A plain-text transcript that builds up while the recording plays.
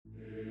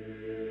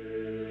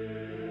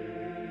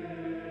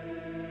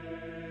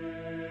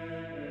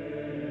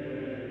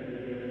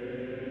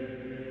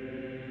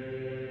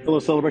Hello,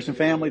 Celebration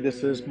family.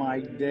 This is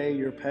Mike Day,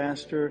 your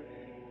pastor,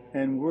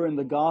 and we're in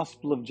the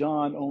Gospel of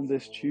John on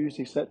this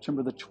Tuesday,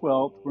 September the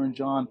 12th. We're in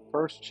John,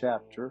 first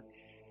chapter,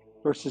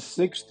 verses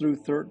 6 through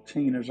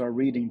 13 is our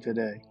reading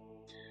today.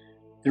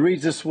 It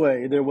reads this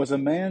way: There was a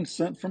man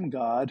sent from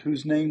God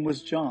whose name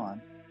was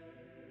John.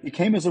 He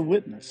came as a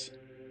witness,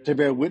 to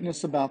bear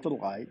witness about the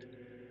light,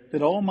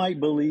 that all might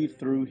believe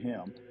through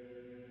him.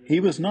 He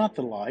was not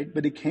the light,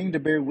 but he came to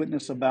bear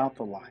witness about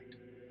the light.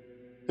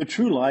 The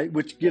true light,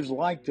 which gives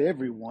light to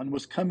everyone,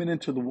 was coming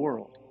into the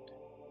world.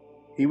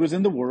 He was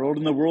in the world,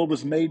 and the world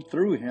was made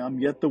through him,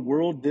 yet the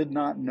world did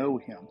not know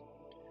him.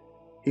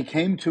 He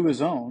came to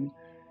his own,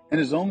 and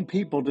his own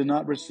people did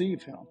not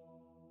receive him.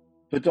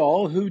 But to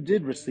all who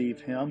did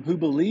receive him, who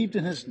believed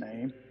in his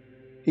name,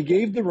 he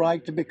gave the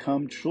right to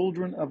become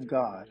children of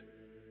God,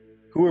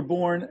 who were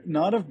born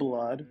not of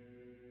blood,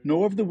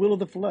 nor of the will of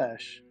the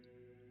flesh,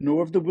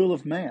 nor of the will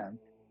of man,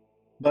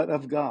 but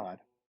of God.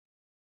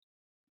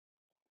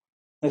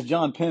 As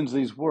John pens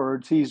these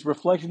words, he's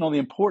reflecting on the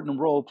important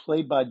role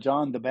played by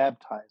John the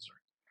Baptizer.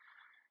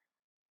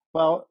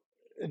 While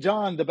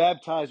John the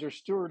Baptizer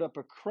stirred up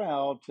a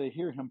crowd to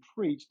hear him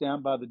preach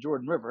down by the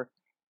Jordan River,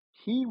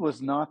 he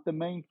was not the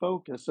main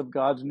focus of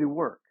God's new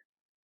work.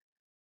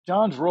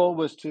 John's role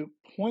was to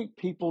point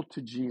people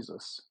to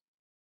Jesus,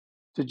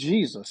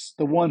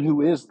 the one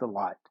who is the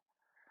light.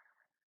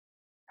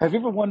 Have you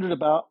ever wondered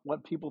about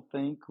what people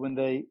think when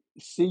they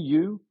see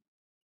you,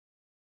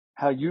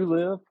 how you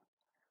live,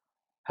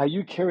 how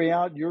you carry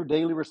out your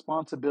daily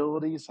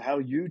responsibilities, how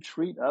you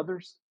treat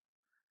others?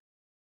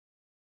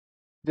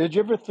 Did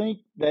you ever think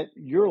that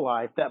your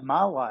life, that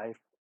my life,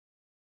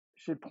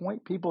 should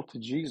point people to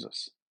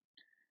Jesus?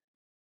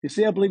 You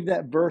see, I believe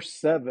that verse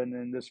 7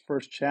 in this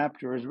first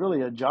chapter is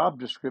really a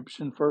job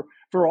description for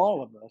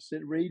all of us.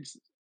 It reads,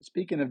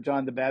 speaking of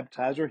John the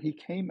Baptizer, he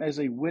came as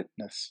a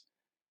witness.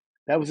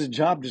 That was his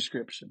job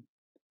description.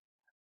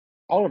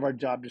 All of our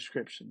job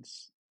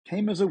descriptions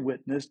came as a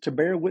witness to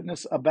bear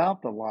witness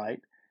about the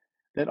light,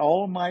 that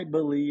all might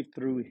believe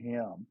through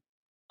him,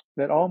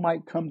 that all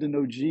might come to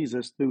know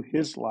Jesus through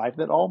his life,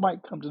 that all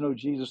might come to know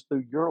Jesus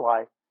through your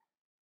life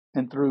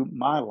and through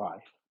my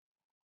life.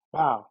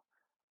 Wow.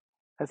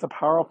 That's a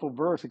powerful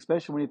verse,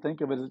 especially when you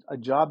think of it as a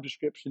job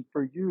description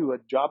for you, a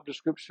job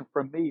description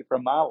for me, for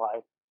my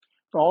life,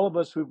 for all of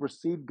us who've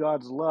received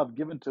God's love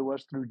given to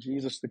us through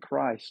Jesus the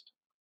Christ.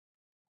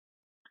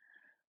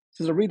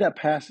 So as I read that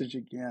passage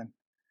again,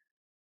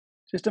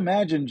 just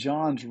imagine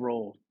John's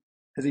role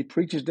as he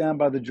preaches down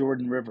by the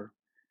Jordan River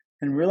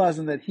and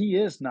realizing that he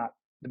is not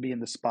to be in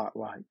the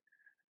spotlight,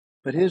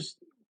 but his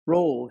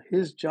role,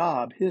 his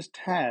job, his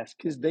task,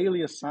 his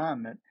daily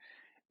assignment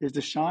is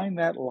to shine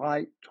that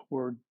light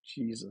toward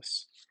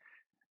Jesus,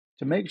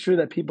 to make sure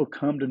that people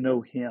come to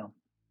know him.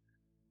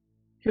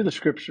 Hear the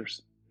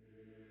scriptures.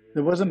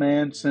 There was a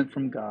man sent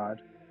from God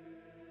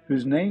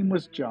whose name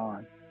was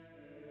John.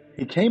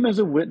 He came as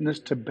a witness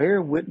to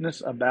bear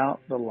witness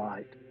about the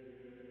light,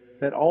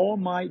 that all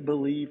might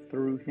believe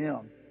through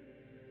him.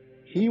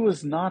 He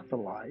was not the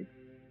light,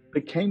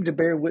 but came to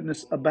bear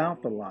witness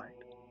about the light.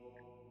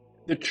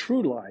 The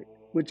true light,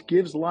 which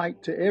gives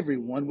light to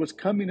everyone, was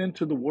coming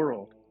into the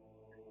world.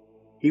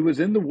 He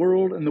was in the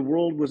world, and the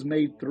world was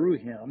made through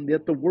him,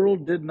 yet the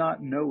world did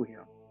not know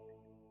him.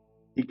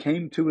 He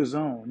came to his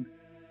own,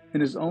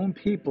 and his own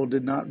people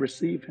did not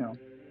receive him.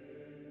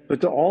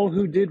 But to all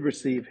who did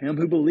receive him,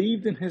 who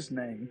believed in his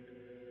name,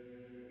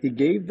 he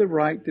gave the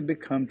right to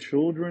become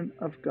children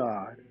of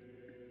God,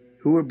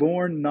 who were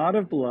born not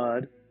of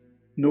blood,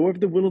 nor of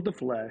the will of the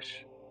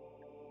flesh,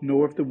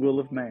 nor of the will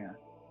of man,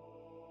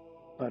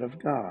 but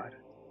of God.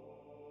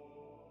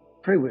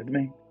 Pray with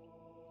me.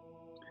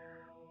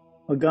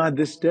 Oh God,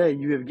 this day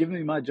you have given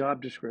me my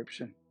job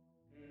description.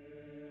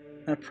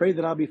 And I pray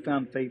that I'll be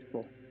found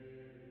faithful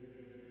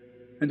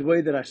in the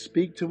way that I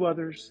speak to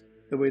others,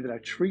 the way that I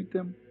treat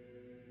them,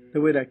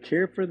 the way that I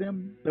care for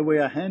them, the way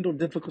I handle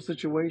difficult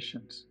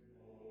situations.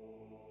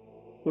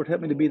 Lord,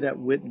 help me to be that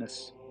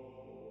witness,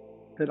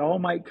 that all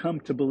might come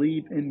to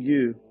believe in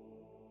you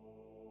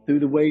through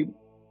the way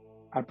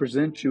I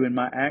present you in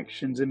my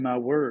actions, in my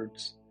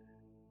words,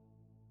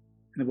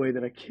 in the way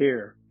that I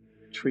care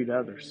and treat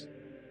others.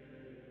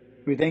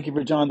 We thank you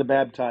for John the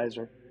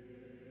Baptizer,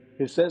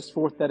 who sets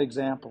forth that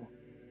example.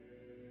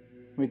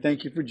 We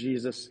thank you for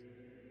Jesus,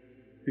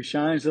 who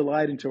shines the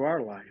light into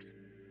our life,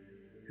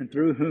 and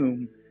through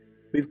whom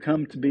we've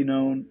come to be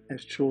known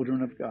as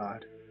children of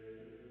God.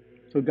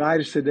 So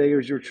guide us today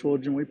as your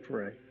children, we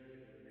pray.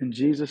 In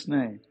Jesus'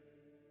 name,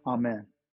 amen.